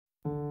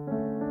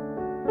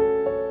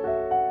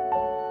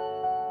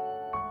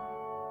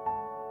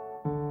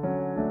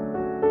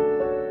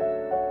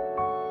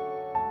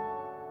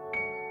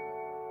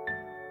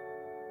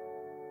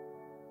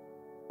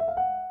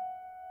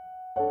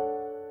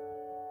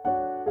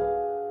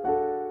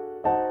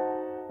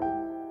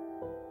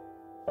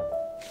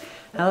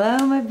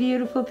Hello my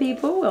beautiful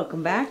people,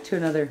 welcome back to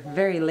another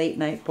very late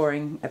night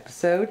pouring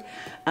episode.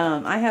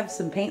 I have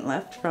some paint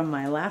left from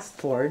my last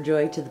pour,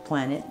 Joy to the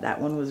Planet. That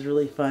one was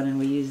really fun and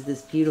we used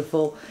this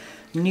beautiful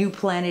New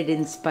Planet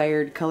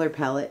inspired color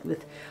palette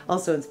with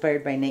also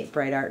inspired by Nate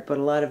Bright Art, but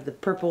a lot of the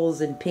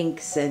purples and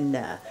pinks and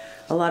a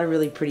lot of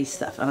really pretty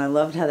stuff. And I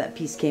loved how that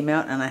piece came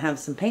out, and I have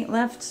some paint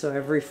left, so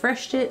I've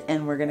refreshed it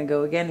and we're gonna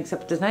go again,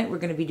 except tonight we're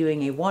gonna be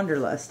doing a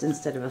Wanderlust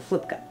instead of a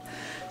flip cup.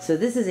 So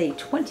this is a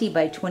 20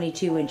 by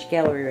 22 inch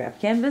gallery wrap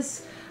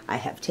canvas. I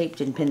have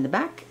taped and pinned the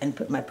back and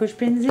put my push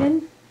pins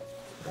in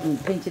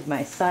and painted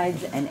my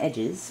sides and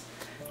edges.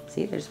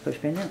 See, there's a push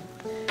pin there.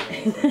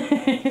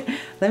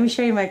 Let me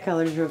show you my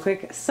colors real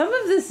quick. Some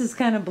of this is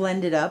kind of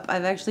blended up.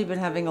 I've actually been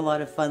having a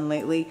lot of fun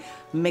lately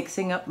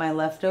mixing up my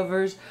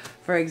leftovers.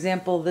 For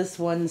example, this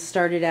one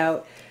started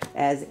out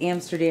as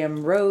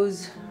Amsterdam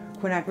Rose,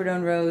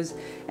 Quinacridone Rose,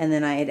 and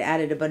then I had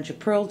added a bunch of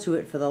pearl to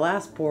it for the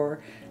last pour.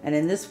 And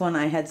in this one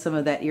I had some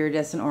of that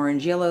iridescent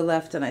orange yellow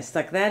left, and I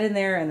stuck that in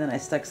there, and then I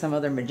stuck some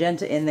other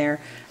magenta in there,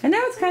 and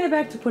now it's kind of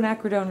back to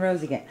Quinacridone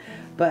Rose again.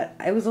 But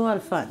it was a lot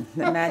of fun.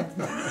 The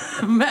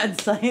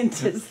mad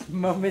scientist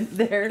moment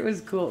there. It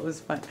was cool, it was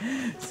fun.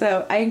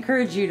 So I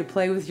encourage you to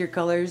play with your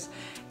colors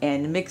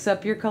and mix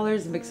up your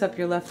colors, mix up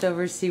your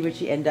leftovers, see what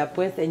you end up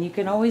with, and you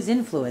can always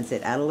influence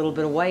it. Add a little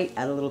bit of white,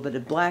 add a little bit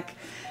of black,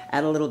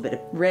 add a little bit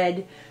of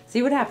red,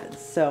 see what happens.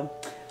 So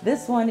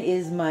this one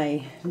is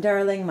my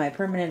darling, my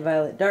Permanent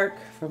Violet Dark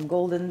from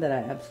Golden that I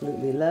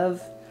absolutely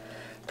love.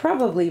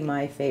 Probably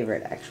my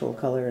favorite actual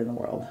color in the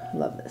world.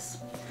 Love this.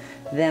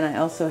 Then I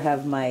also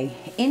have my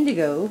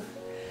Indigo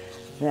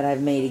that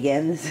I've made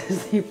again. This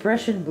is the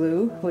Prussian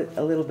blue with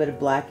a little bit of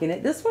black in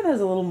it. This one has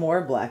a little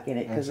more black in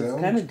it because it's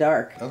kind of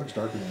dark. That looks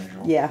darker than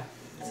usual. Yeah.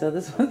 So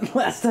this one,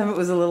 last time it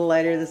was a little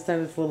lighter, this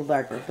time it's a little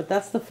darker. But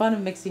that's the fun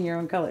of mixing your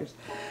own colors.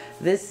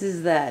 This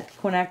is that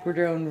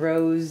Quinacridone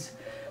Rose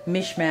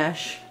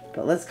mishmash,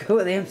 but let's go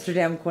with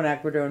Amsterdam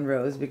Quinacridone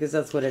Rose because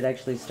that's what it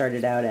actually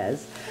started out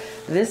as.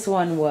 This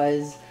one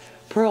was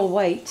pearl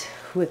white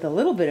with a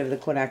little bit of the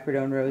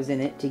Quinacridone Rose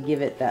in it to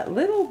give it that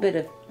little bit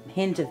of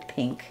hint of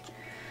pink,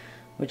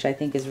 which I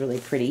think is really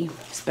pretty,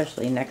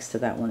 especially next to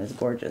that one is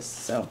gorgeous.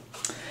 So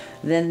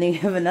then they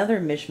have another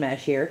mishmash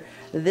here.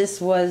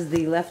 This was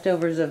the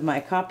leftovers of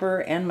my copper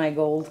and my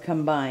gold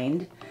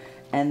combined,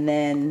 and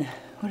then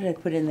what did I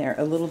put in there?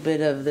 A little bit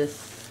of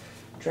this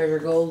treasure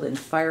gold and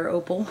fire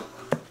opal.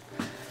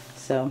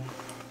 So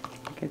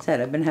like I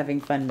said, I've been having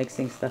fun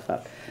mixing stuff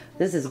up.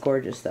 This is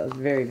gorgeous though, it's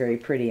very, very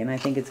pretty, and I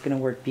think it's gonna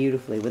work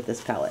beautifully with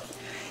this palette.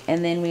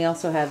 And then we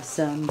also have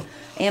some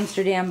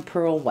Amsterdam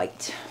Pearl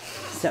White.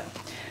 So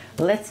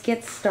let's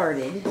get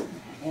started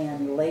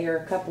and layer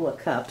a couple of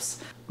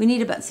cups. We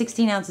need about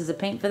 16 ounces of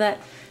paint for that.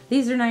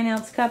 These are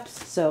 9-ounce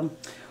cups, so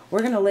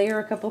we're gonna layer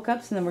a couple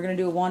cups and then we're gonna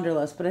do a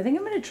Wanderlust, but I think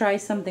I'm gonna try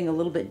something a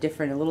little bit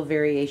different, a little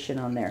variation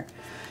on there.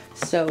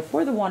 So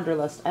for the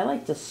Wanderlust, I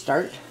like to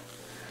start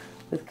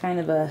with kind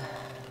of a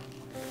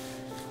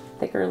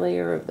thicker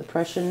layer of the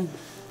Prussian,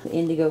 the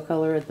indigo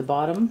color at the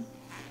bottom.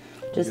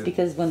 Just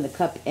because when the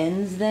cup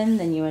ends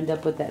then you end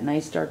up with that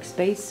nice dark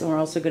space. And we're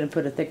also going to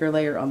put a thicker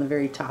layer on the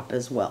very top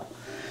as well.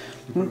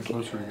 Okay.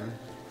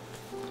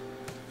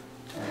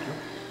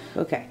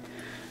 Okay.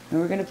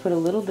 And we're going to put a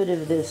little bit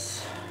of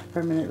this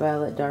Permanent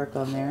Violet Dark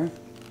on there.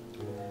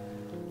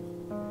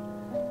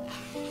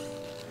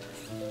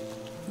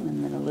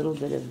 And then a little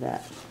bit of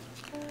that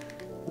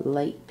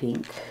light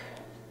pink,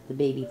 the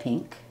baby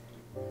pink.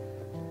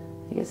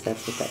 I guess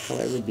that's what that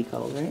color would be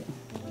called, right?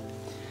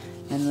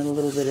 And then a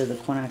little bit of the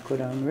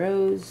Quinacridone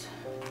Rose.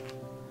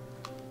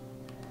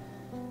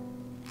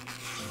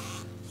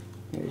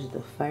 There's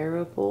the fire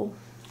opal.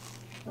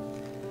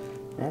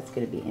 That's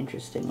going to be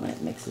interesting when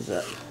it mixes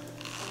up.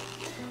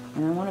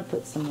 And I want to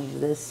put some of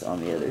this on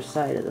the other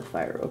side of the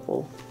fire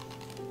opal.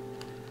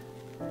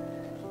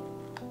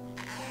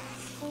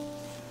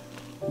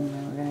 And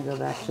then we're going to go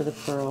back to the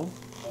pearl.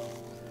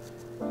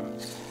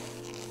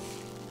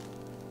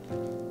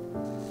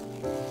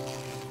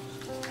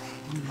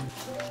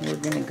 We're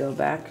going to go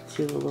back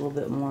to a little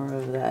bit more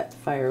of that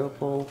fire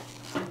opal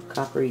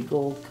coppery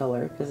gold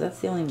color because that's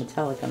the only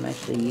metallic I'm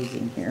actually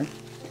using here.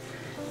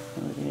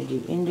 And we're going to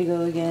do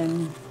indigo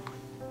again.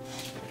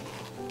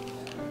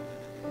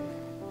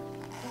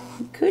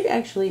 We could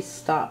actually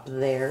stop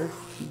there,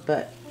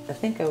 but I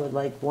think I would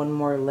like one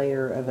more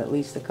layer of at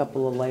least a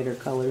couple of lighter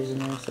colors in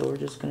there, so we're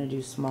just going to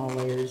do small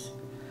layers.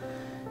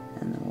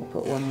 And then we'll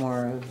put one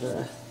more of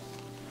the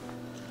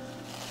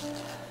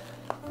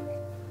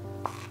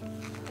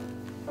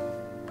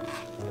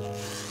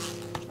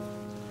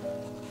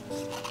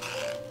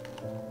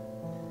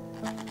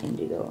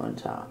indigo on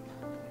top.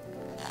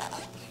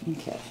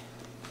 Okay,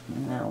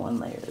 and now one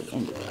layer of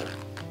indigo.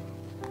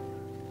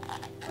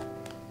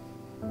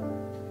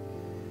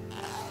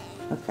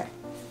 Okay,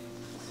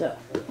 so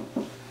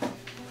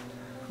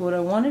what I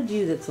want to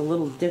do that's a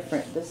little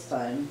different this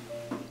time,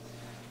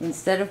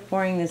 instead of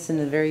pouring this in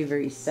the very,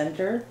 very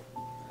center,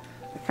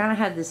 I kind of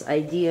had this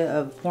idea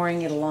of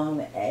pouring it along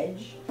the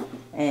edge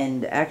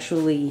and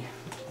actually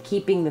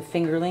keeping the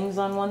fingerlings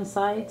on one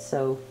side.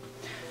 So,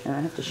 and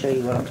I have to show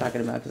you what I'm talking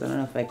about because I don't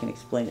know if I can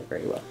explain it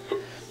very well.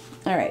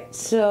 All right,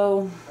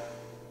 so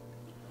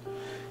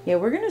yeah,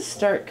 we're gonna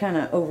start kind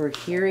of over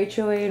here,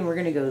 HOA, and we're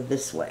gonna go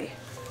this way.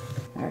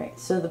 All right,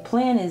 so the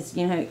plan is,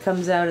 you know, it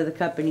comes out of the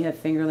cup and you have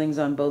fingerlings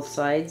on both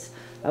sides.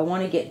 I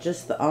want to get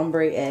just the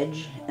ombre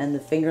edge and the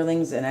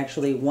fingerlings and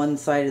actually one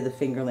side of the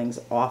fingerlings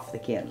off the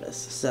canvas.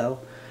 So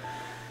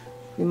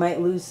we might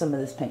lose some of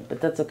this paint,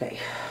 but that's okay.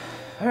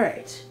 All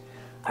right,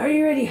 are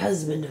you ready,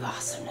 husband of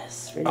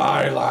awesomeness? Ready?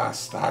 Aye,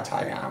 lass, that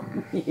I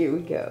am. Here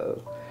we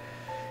go.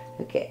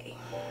 Okay,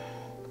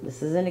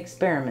 this is an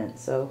experiment,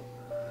 so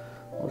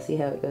we'll see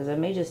how it goes. I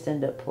may just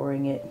end up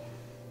pouring it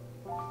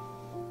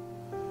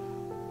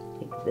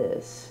like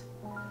this,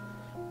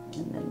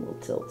 and then we'll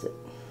tilt it.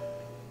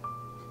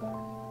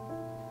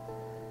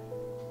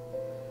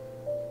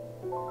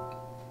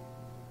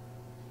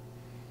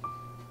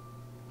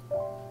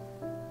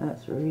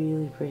 That's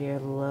really pretty. I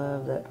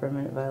love that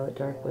permanent violet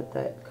dark with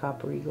that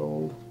coppery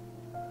gold.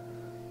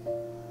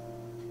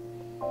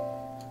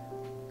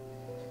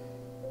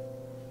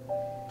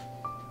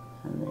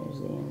 And there's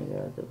the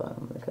indigo at the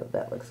bottom of the cup.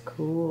 That looks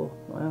cool.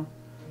 Wow.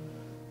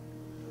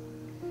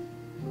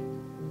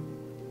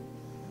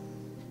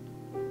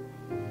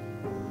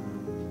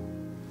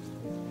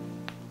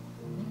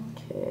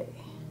 Okay.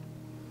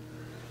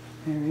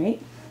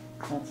 Alright.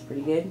 That's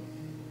pretty good.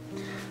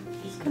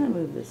 Just gonna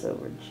move this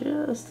over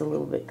just a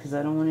little bit because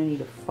I don't want any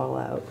to fall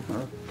out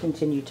or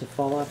continue to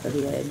fall off of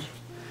the edge.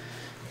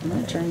 I'm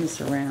gonna turn this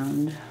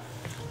around.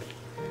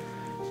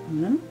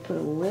 I'm gonna put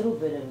a little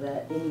bit of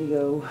that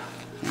indigo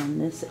on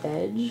this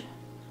edge.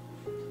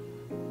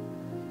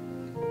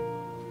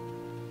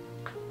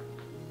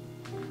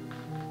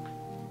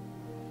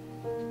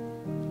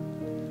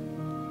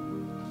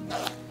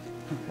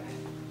 Okay,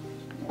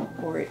 I'll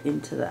pour it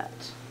into that.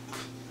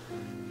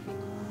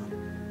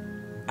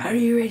 Are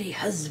you ready,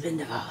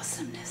 husband of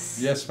awesomeness?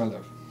 Yes, my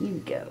love.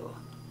 You go.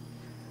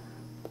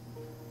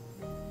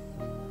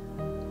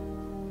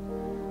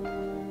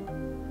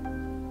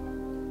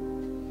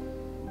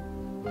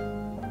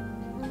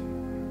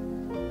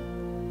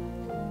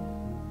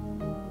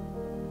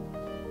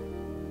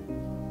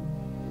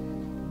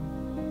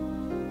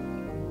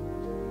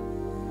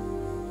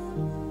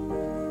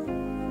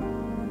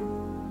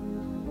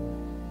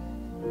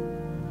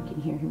 I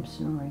can hear him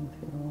snoring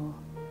through the wall.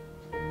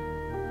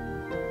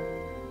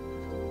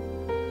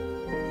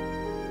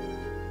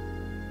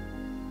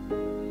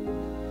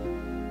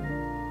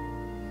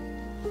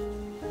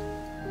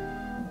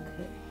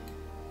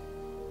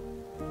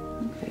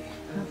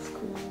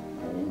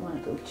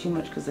 Too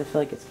much because I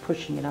feel like it's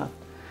pushing it off.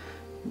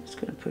 I'm just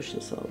going to push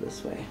this all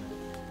this way.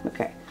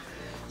 Okay,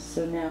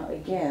 so now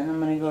again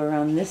I'm going to go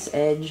around this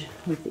edge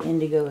with the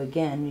indigo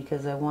again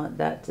because I want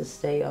that to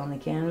stay on the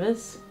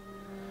canvas,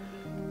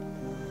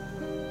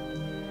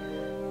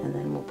 and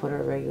then we'll put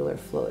our regular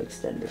flow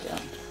extender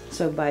down.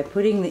 So by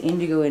putting the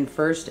indigo in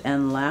first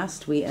and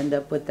last, we end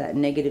up with that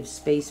negative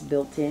space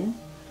built in,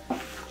 which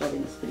I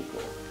think is pretty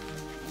cool.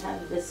 I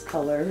have this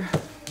color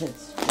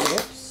that's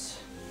drips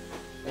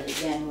that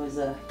again was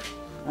a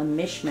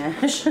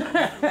mishmash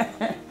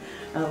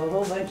of a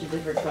whole bunch of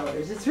different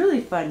colors. It's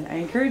really fun. I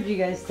encourage you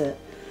guys to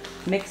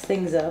mix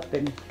things up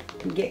and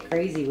get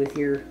crazy with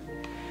your,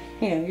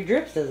 you know, your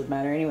drips. Doesn't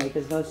matter anyway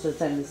because most of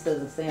the time this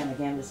doesn't stay on the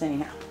canvas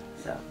anyhow.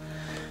 So,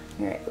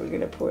 all right, we're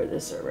gonna pour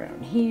this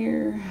around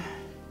here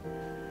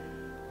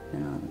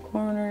and on the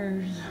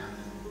corners.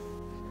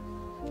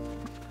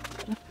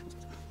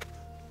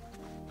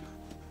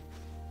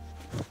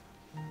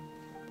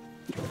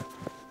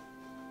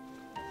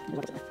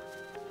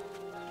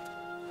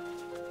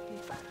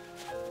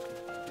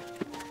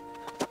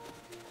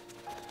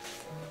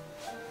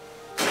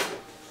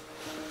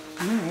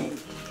 Alright,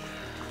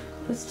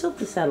 let's tilt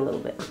this out a little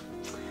bit.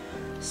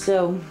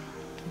 So,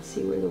 let's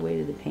see where the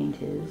weight of the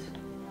paint is.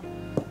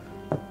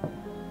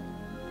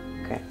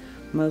 Okay,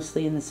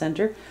 mostly in the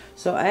center.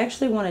 So I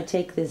actually want to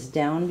take this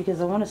down because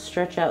I want to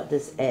stretch out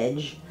this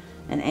edge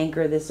and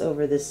anchor this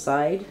over this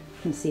side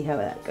and see how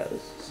that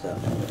goes. So,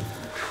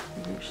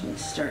 we actually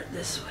start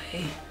this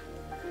way.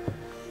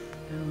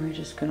 And we're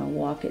just going to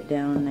walk it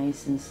down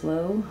nice and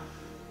slow.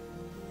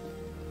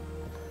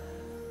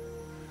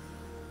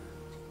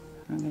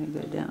 I'm going to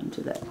go down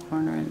to that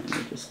corner and then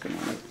we're just going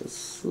to let this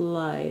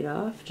slide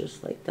off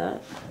just like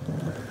that.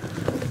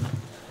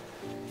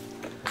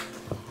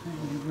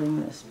 And bring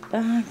this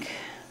back.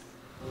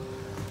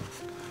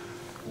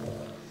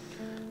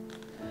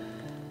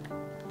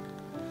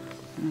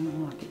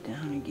 And walk it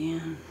down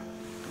again.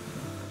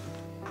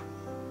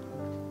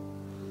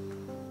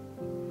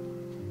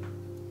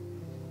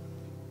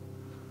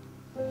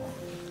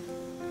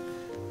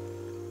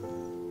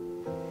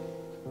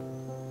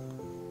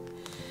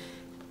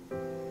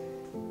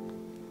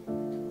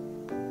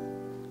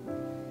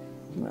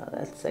 Wow,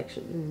 that's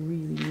actually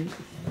really neat.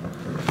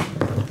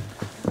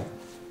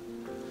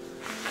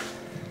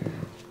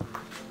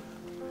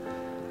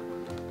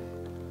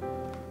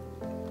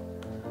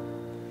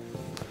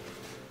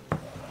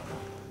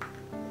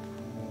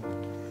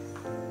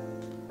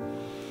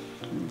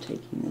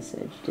 taking this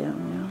edge down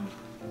now.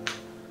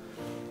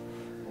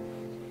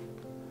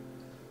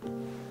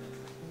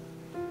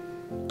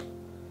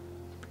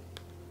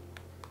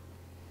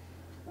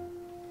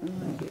 I'm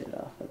going to get it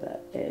off of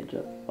that edge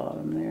up the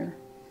bottom there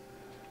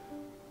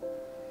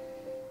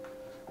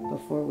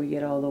before we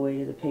get all the way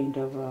to the paint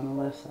over on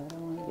the left side. I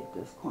want to get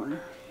this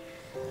corner.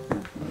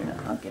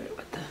 I'll get it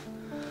with the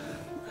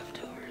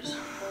leftovers.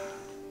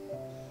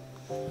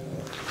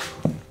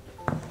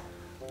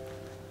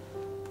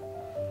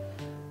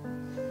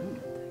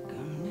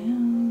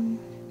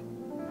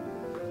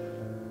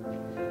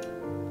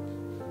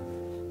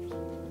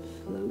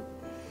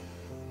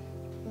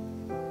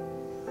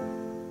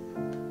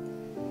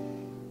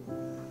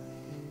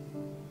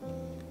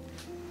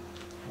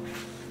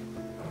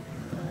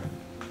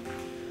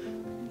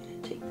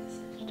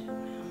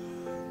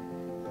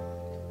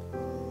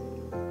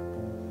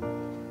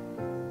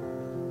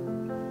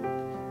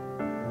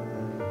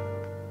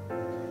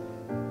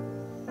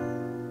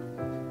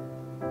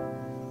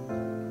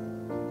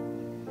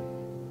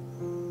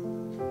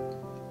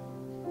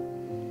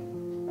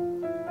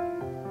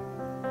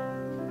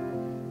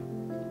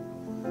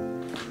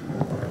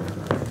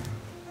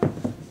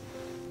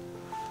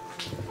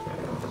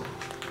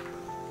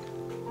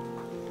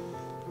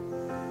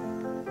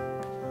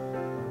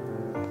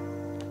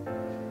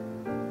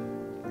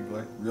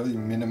 Really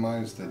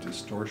minimize the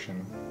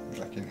distortion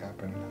that can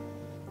happen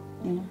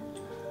when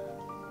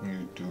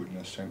you do it in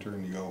the center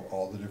and you go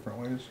all the different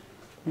ways.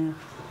 Yeah.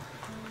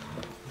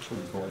 That's a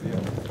really cool idea.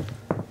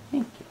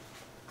 Thank you.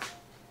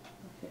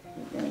 Okay,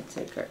 we're going to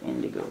take our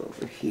indigo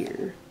over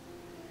here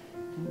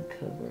and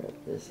cover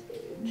up this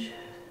edge.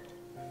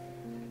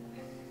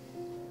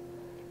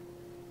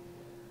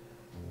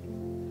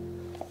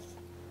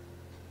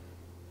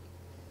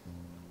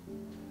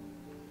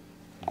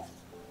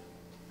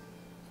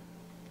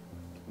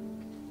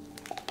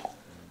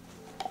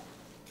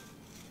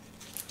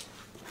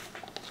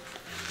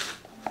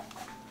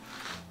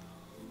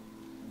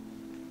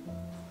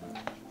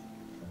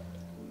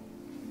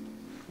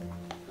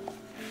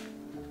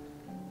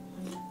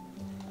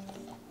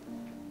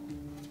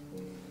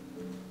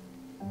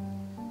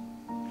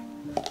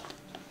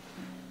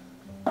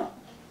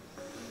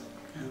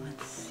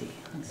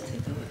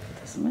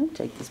 I'm going to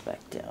take this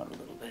back down a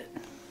little bit.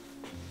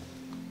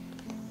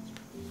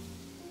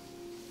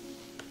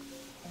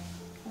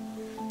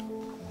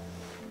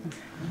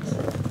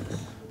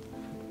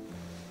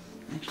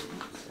 Actually,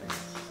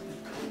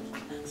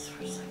 that's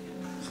for a second.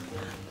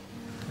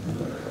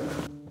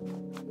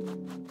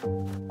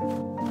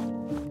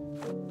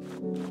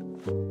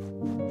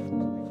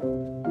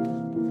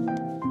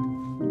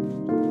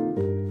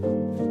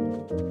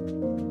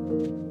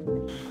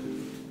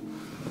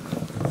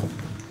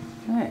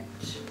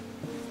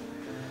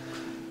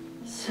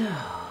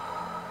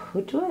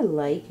 What do I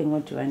like and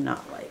what do I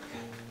not like?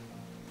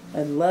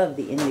 I love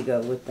the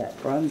indigo with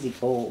that bronzy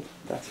gold.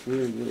 That's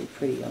really, really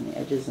pretty on the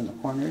edges and the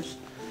corners.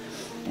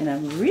 And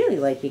I'm really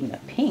liking the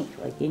pink,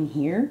 like in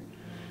here.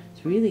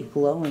 It's really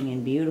glowing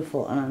and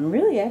beautiful. And I'm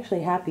really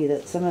actually happy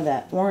that some of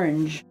that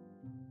orange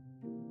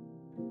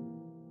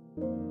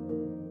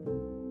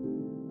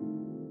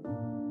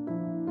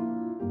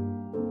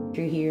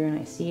through here, and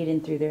I see it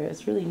in through there.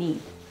 It's really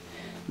neat.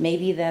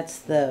 Maybe that's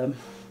the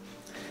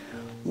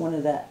one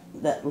of that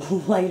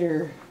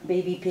lighter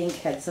baby pink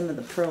had some of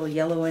the pearl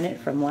yellow in it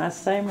from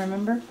last time,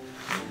 remember?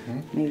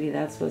 Mm-hmm. Maybe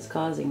that's what's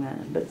causing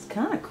that. But it's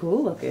kind of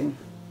cool looking.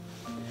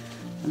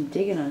 I'm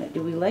digging on it.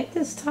 Do we like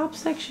this top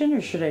section,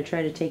 or should I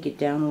try to take it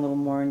down a little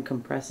more and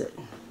compress it?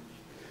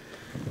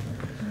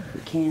 If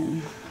we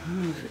can. I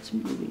don't know if it's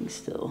moving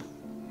still.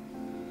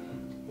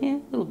 Yeah,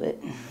 a little bit.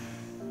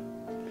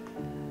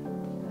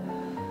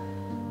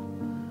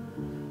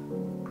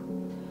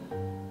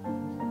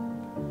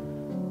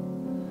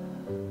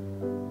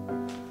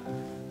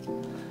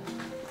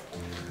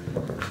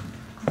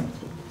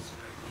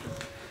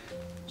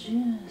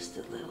 Just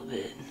a little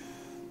bit.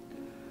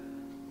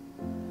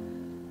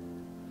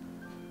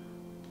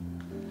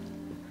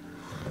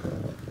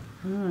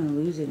 I don't want to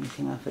lose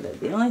anything off of that.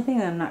 The only thing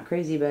that I'm not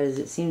crazy about is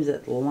it seems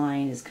that the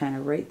line is kind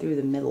of right through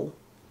the middle.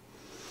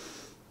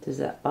 Does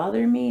that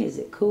bother me? Is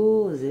it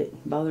cool? Is it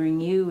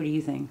bothering you? What do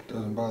you think?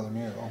 Doesn't bother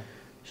me at all.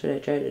 Should I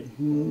try to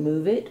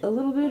move it a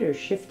little bit or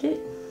shift it?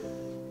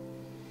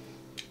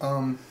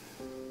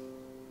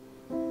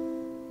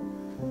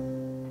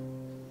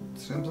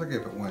 Seems like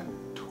if it went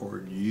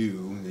toward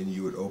you, then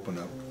you would open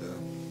up the...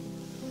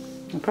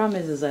 The problem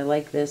is I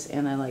like this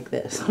and I like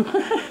this.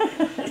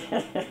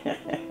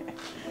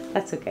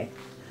 That's okay.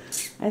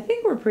 I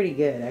think we're pretty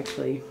good,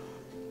 actually.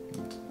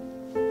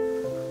 I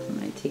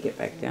might take it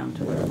back down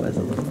to where it was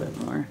a little bit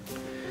more.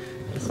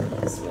 Just go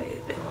this way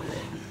a bit with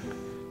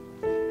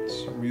it. For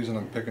some reason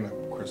I'm picking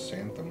up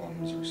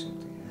chrysanthemums or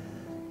something.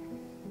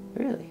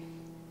 Really?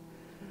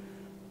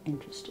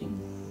 Interesting.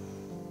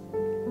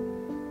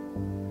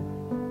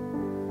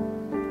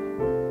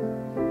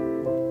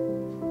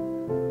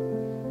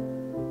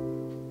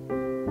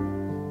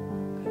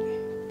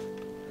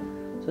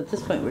 So at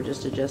this point we're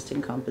just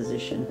adjusting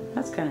composition.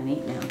 That's kind of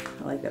neat now.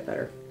 I like that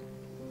better.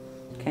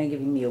 kind of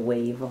giving me a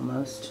wave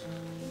almost.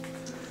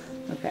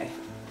 Okay.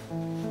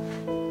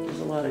 There's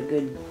a lot of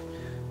good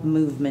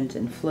movement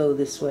and flow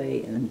this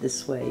way and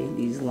this way.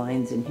 These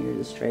lines in here,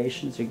 the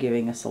striations are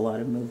giving us a lot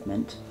of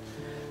movement.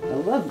 I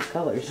love the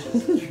colors.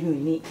 This is really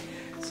neat.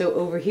 So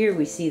over here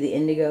we see the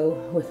indigo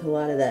with a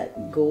lot of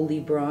that goldy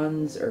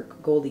bronze or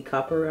goldy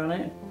copper on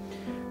it.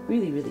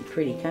 Really, really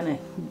pretty, kind of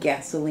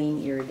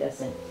gasoline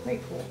iridescent. Very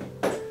cool.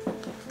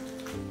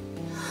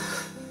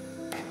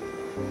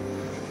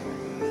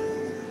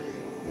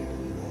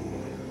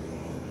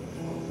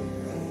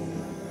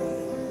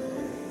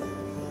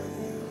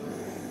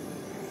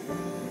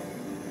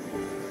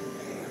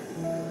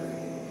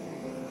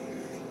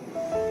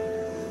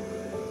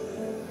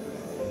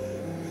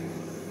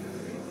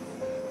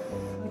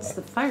 It's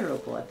the fire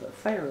opal. I put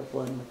fire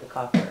opal in with the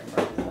copper,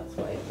 and that's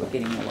why we're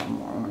getting a lot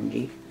more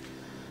orangey.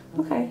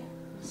 Okay,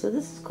 so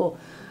this is cool.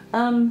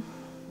 Just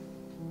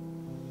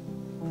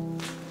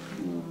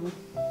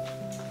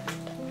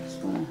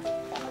wanna get a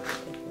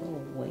little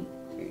white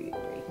right here.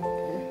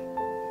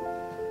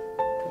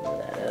 Cover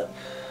that up.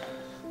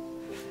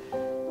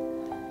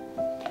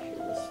 Make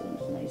sure this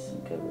one's nice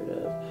and covered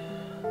up.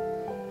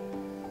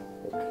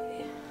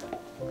 Okay,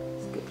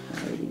 let's get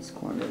how are these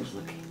corners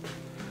looking?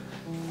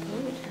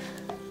 Good.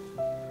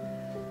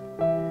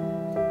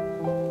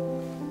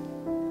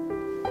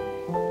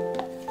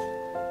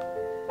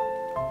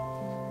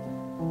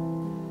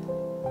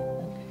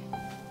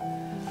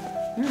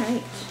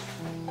 Alright,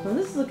 well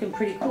this is looking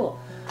pretty cool.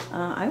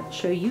 I will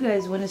show you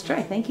guys when it's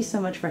dry. Thank you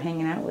so much for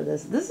hanging out with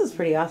us. This is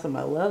pretty awesome.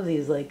 I love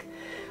these like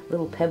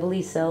little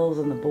pebbly cells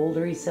and the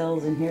bouldery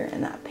cells in here,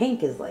 and that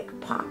pink is like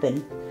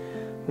popping,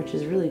 which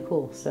is really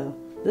cool. So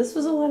this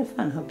was a lot of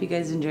fun. Hope you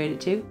guys enjoyed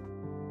it too.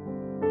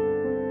 I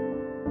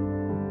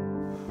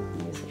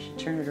guess I should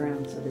turn it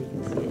around so that you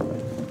can see it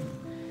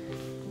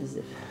as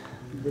if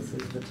this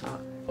is the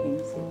top. Can you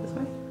see it this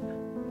way?